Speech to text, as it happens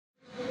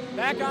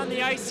back on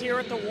the ice here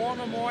at the War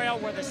Memorial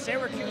where the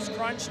Syracuse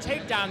Crunch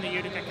take down the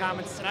Utica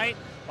Comets tonight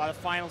by the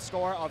final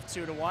score of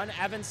 2-1.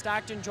 Evan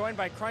Stockton joined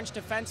by Crunch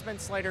defenseman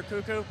Slater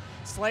Koekkoek.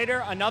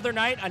 Slater, another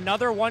night,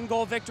 another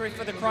one-goal victory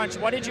for the Crunch.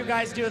 What did you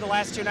guys do the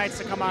last two nights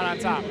to come out on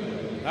top?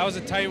 That was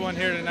a tight one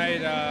here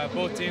tonight.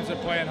 Both teams are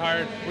playing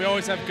hard. We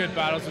always have good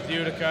battles with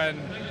Utica,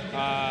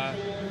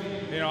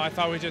 and I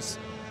thought we just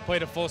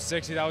played a full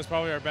 60. That was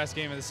probably our best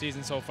game of the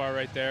season so far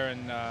right there,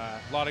 and a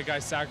lot of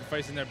guys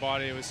sacrificing their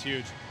body. It was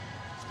huge.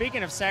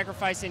 Speaking of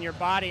sacrificing your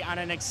body, on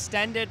an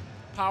extended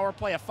power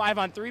play, a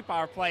 5-on-3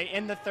 power play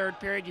in the third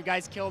period, you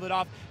guys killed it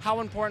off.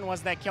 How important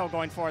was that kill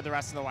going forward the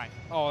rest of the way?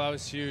 Oh, that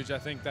was huge. I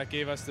think that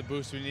gave us the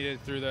boost we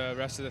needed through the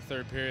rest of the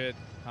third period.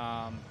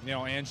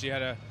 Angie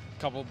had a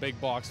couple big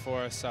blocks for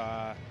us.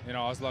 I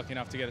was lucky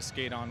enough to get a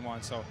skate on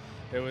one, so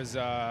it was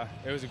a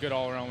good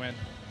all-around win.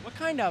 What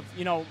kind of,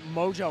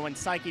 mojo and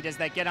psyche does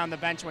that get on the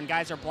bench when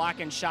guys are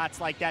blocking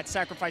shots like that,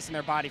 sacrificing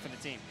their body for the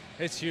team?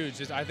 It's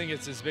huge. I think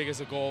it's as big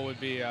as a goal would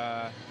be,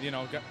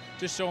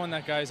 just showing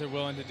that guys are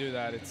willing to do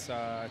that. It's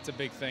a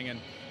big thing, and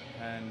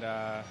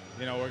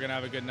we're going to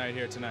have a good night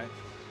here tonight.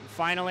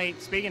 Finally,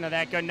 speaking of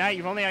that good night,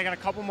 you've only got a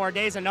couple more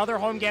days, another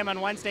home game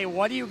on Wednesday.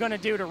 What are you going to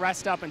do to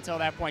rest up until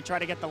that point, try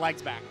to get the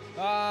legs back?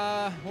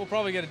 We'll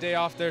probably get a day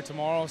off there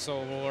tomorrow,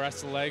 so we'll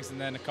rest the legs, and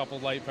then a couple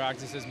light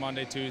practices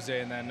Monday,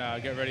 Tuesday, and then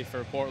get ready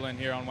for Portland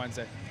here on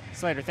Wednesday.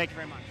 Slater, thank you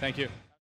very much. Thank you.